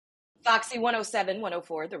Foxy 107,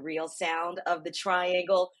 104, the real sound of the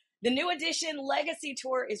triangle. The new edition Legacy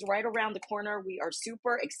Tour is right around the corner. We are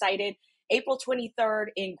super excited. April 23rd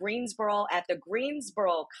in Greensboro at the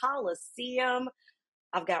Greensboro Coliseum.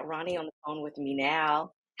 I've got Ronnie on the phone with me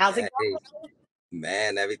now. How's it Hey,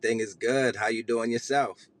 man, everything is good. How you doing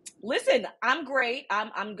yourself? Listen, I'm great.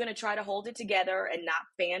 I'm gonna try to hold it together and not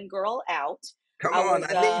fangirl out. Come I on, was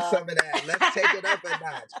I need some of that. Let's take it up a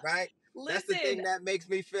notch, right? That's the listen, thing that makes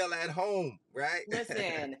me feel at home, right?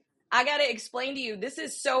 listen. I gotta explain to you, this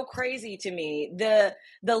is so crazy to me. The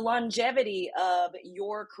longevity of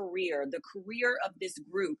your career, the career of this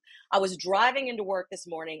group. I was driving into work this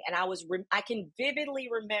morning and I can vividly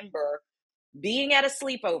remember being at a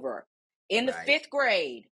sleepover in the Right, fifth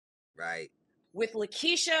grade right. with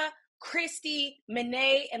Lakeisha, Christy,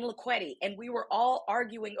 Monet, and Laquetti, and we were all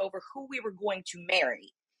arguing over who we were going to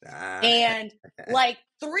marry. Ah, And like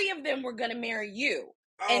three of them were going to marry you.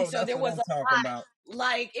 And oh, so that's there what was I'm a talking lot, about.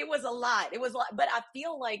 like it was a lot. It was a lot, but I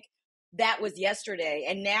feel like that was yesterday.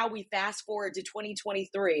 And now we fast forward to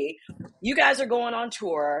 2023. You guys are going on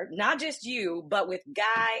tour, not just you, but with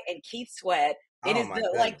Guy and Keith Sweat. It Oh is my the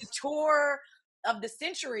goodness. tour of the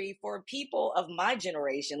century for people of my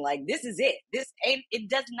generation. Like this is it. This ain't it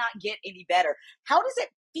does not get any better. How does it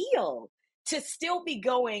feel to still be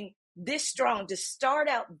going this strong, to start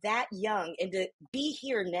out that young and to be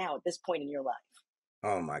here now at this point in your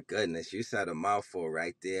Oh my goodness. You said a mouthful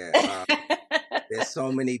right there. life? There's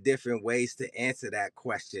so many different ways to answer that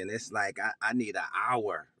question. It's like I need an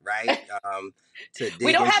hour, right? To We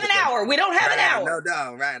dig don't have into an the hour. We don't have an right, no, hour.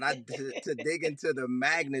 no, right. To dig into the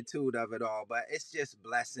magnitude of it all, but it's just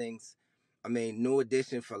blessings. I mean, New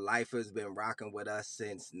Edition for Life has been rocking with us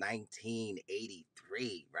since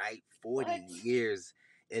 1983, right? 40 What? years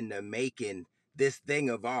in the making. This thing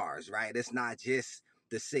of ours, right? It's not just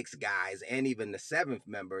the six guys and even the seventh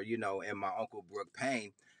member, and my uncle Brooke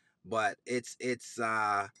Payne, but it's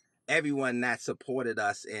everyone that supported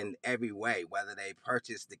us in every way, whether they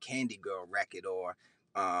purchased the Candy Girl record or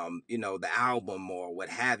the album or what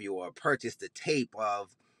have you, or purchased the tape of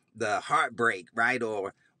the Heartbreak, right?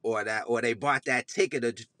 Or they bought that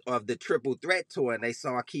ticket of the Triple Threat tour and they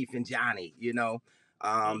saw Keith and Johnny,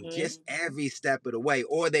 Mm-hmm. just every step of the way.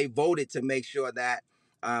 Or they voted to make sure that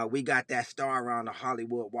we got that star on the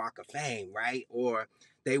Hollywood Walk of Fame, right? Or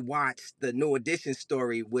they watched the New Edition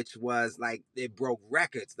story, which was like it broke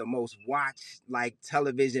records, the most watched like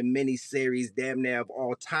television miniseries damn near of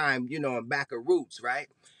all time, and back of Roots, right?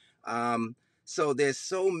 Um, so there's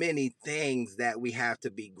so many things that we have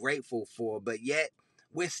to be grateful for, but yet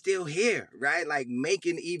we're still here, right? Like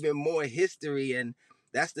making even more history. And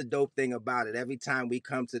that's the dope thing about it. Every time we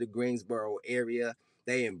come to the Greensboro area,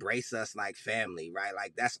 they embrace us like family, right?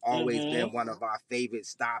 Like that's always Mm-hmm. been one of our favorite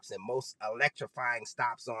stops and most electrifying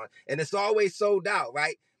stops on. And it's always sold out,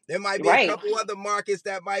 right? There might be a Right. couple other markets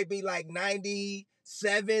that might be like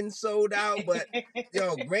 97 sold out, but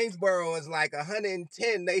Greensboro is like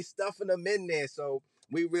 110. They stuffing them in there. So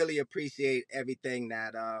we really appreciate everything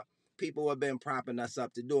that people have been propping us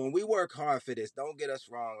up to do. And we work hard for this. Don't get us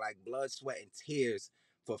wrong. Like blood, sweat, and tears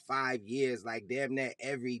for 5 years, like damn near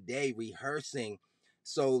every day rehearsing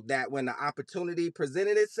so that when the opportunity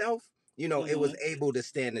presented itself, it was Mm-hmm. able to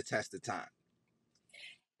stand the test of time.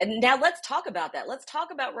 And now let's talk about that. Let's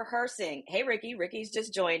talk about rehearsing. Hey, Ricky. Ricky's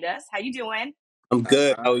just joined us. How you doing? I'm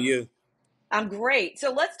good. Uh-huh. How are you? I'm great.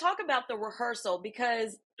 So let's talk about the rehearsal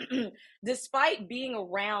because despite being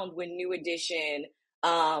around when New Edition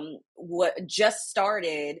what just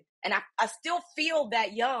started, and I still feel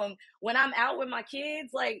that young when I'm out with my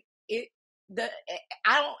kids, like the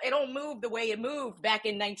it don't move the way it moved back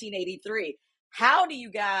in 1983. How do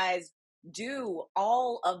you guys do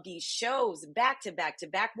all of these shows back to back to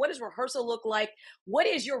back? What does rehearsal look like? What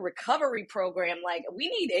is your recovery program like? We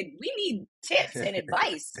need tips and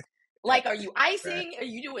advice. Like, are you Right. icing? Are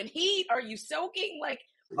you doing heat? Are you soaking? Like,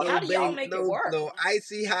 Low how do y'all bang, make it low, work? low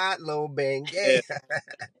icy hot, low bang. Yeah.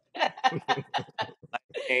 Yeah, like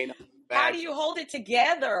pain on my How do back. you hold it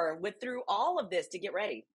together with through all of this to get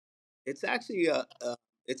ready? It's actually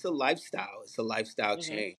it's a lifestyle. It's a lifestyle Hmm.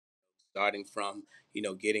 change. Starting from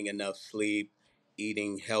getting enough sleep,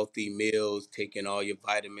 eating healthy meals, taking all your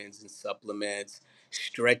vitamins and supplements,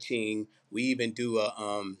 stretching. We even do a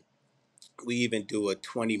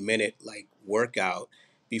 20-minute like workout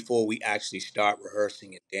before we actually start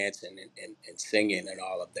rehearsing and dancing and singing and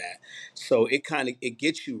all of that. So it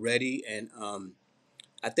gets you ready and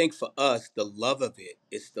I think for us, the love of it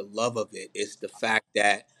is the love of it. It's the fact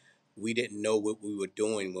that we didn't know what we were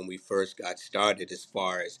doing when we first got started as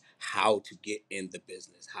far as how to get in the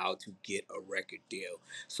business, how to get a record deal.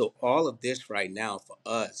 So all of this right now for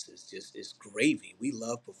us is gravy. We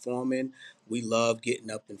love performing. We love getting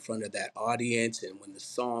up in front of that audience, and when the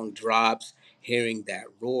song drops, hearing that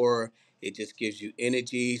roar, it just gives you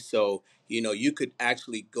energy. So, you could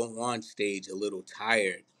actually go on stage a little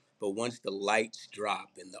tired, but once the lights drop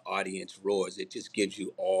and the audience roars, it just gives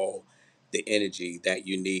you all the energy that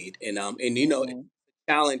you need. And it's Mm-hmm.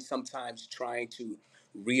 a challenge sometimes trying to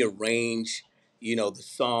rearrange, the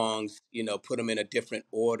songs, put them in a different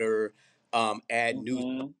order, add new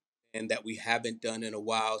Mm-hmm. and that we haven't done in a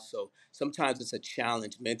while. So sometimes it's a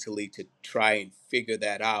challenge mentally to try and figure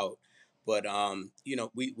that out. But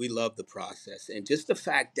we love the process, and just the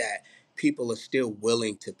fact that people are still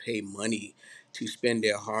willing to pay money to spend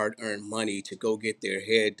their hard-earned money to go get their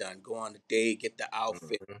hair done, go on a date, get the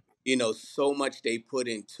outfit. Mhm. So much they put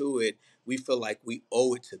into it. We feel like we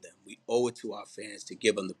owe it to them. We owe it to our fans to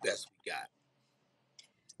give them the best we got.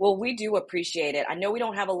 Well, we do appreciate it. I know we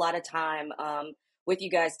don't have a lot of time with you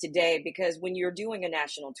guys today because when you're doing a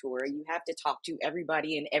national tour, you have to talk to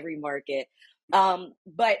everybody in every market.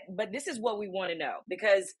 But this is what we want to know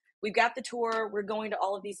because we've got the tour. We're going to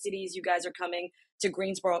all of these cities. You guys are coming to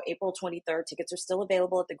Greensboro April 23rd. Tickets are still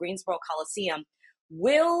available at the Greensboro Coliseum.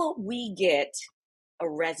 Will we get a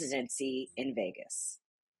residency in Vegas?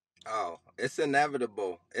 Oh, it's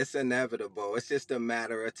inevitable. It's inevitable. It's just a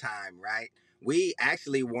matter of time, right? We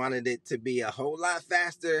actually wanted it to be a whole lot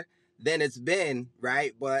faster than it's been,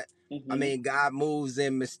 right? But I Hmm. mean, God moves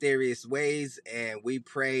in mysterious ways, and we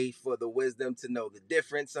pray for the wisdom to know the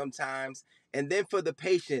difference sometimes, and then for the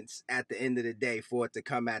patience at the end of the day for it to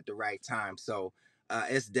come at the right time. So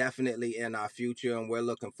it's definitely in our future, and we're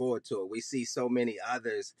looking forward to it. We see so many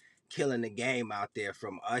others killing the game out there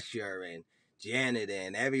from Usher and Janet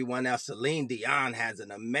and everyone else. Celine Dion has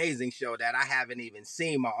an amazing show that I haven't even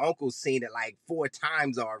seen. My uncle's seen it like 4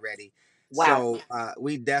 times already. Wow. So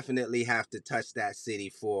we definitely have to touch that city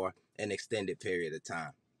for an extended period of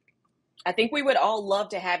time. I think we would all love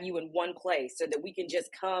to have you in one place so that we can just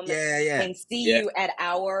come Yeah, yeah. and see Yeah, you at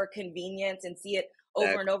our convenience and see it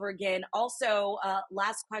over and exactly. over again. Also,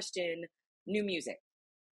 last question, new music.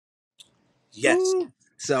 Yes. Woo.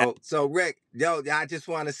 So Rick, yo, I just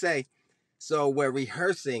want to say, so we're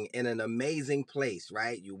rehearsing in an amazing place,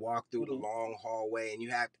 right? You walk through the Hmm. long hallway and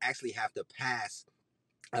you have to pass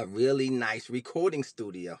a really nice recording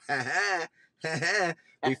studio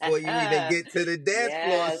before you even get to the dance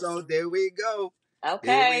floor. Yes. So there we go.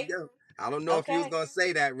 There we Okay. go. I don't know if you was Okay. gonna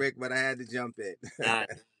say that, Rick, but I had to jump in. Nice.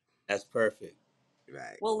 That's perfect.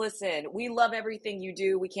 Right. Well, listen, we love everything you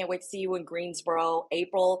do. We can't wait to see you in Greensboro,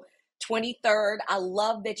 April 23rd. I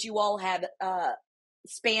love that you all have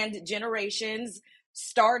spanned generations,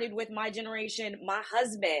 started with my generation. My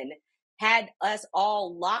husband had us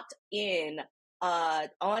all locked in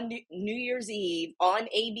on New Year's Eve on Mm,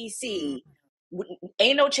 ABC.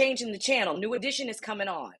 Ain't no change in the channel. New Edition is coming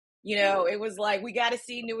on. It was like, we got to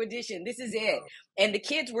see New Edition. This is it. oh, And the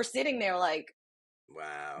kids were sitting there like,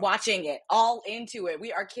 wow. watching it, all into it.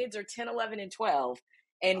 Our kids are 10, 11, and 12,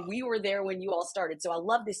 and we were there when you all started. So I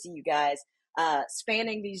love to see you guys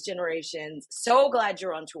spanning these generations. So glad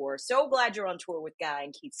you're on tour. So glad you're on tour with Guy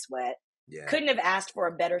and Keith Sweat. Yeah. Couldn't have asked for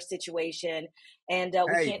a better situation, and we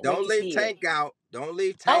Hey, can't wait don't to leave see you. Tank out. Don't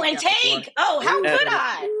leave Oh, Tank and out, boy. Tank. Oh, how Ooh, Yeah, could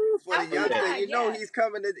I? for How the could yeah. youngster. I? You know Yes. he's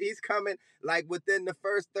coming like within the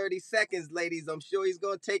first 30 seconds, ladies. I'm sure he's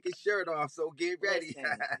gonna take his shirt off. So get ready.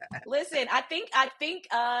 Listen. Listen, I think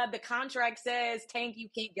the contract says, Tank, you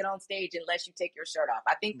can't get on stage unless you take your shirt off.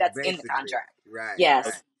 I think that's in the Basically. contract. Right, Okay, Yes.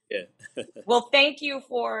 right. yeah. Well, thank you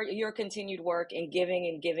for your continued work and giving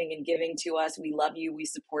and giving and giving to us. We love you. We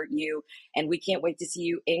support you. And we can't wait to see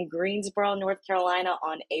you in Greensboro, North Carolina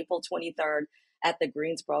on April 23rd at the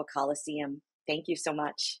Greensboro Coliseum. Thank you so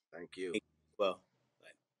much. Thank you. Well.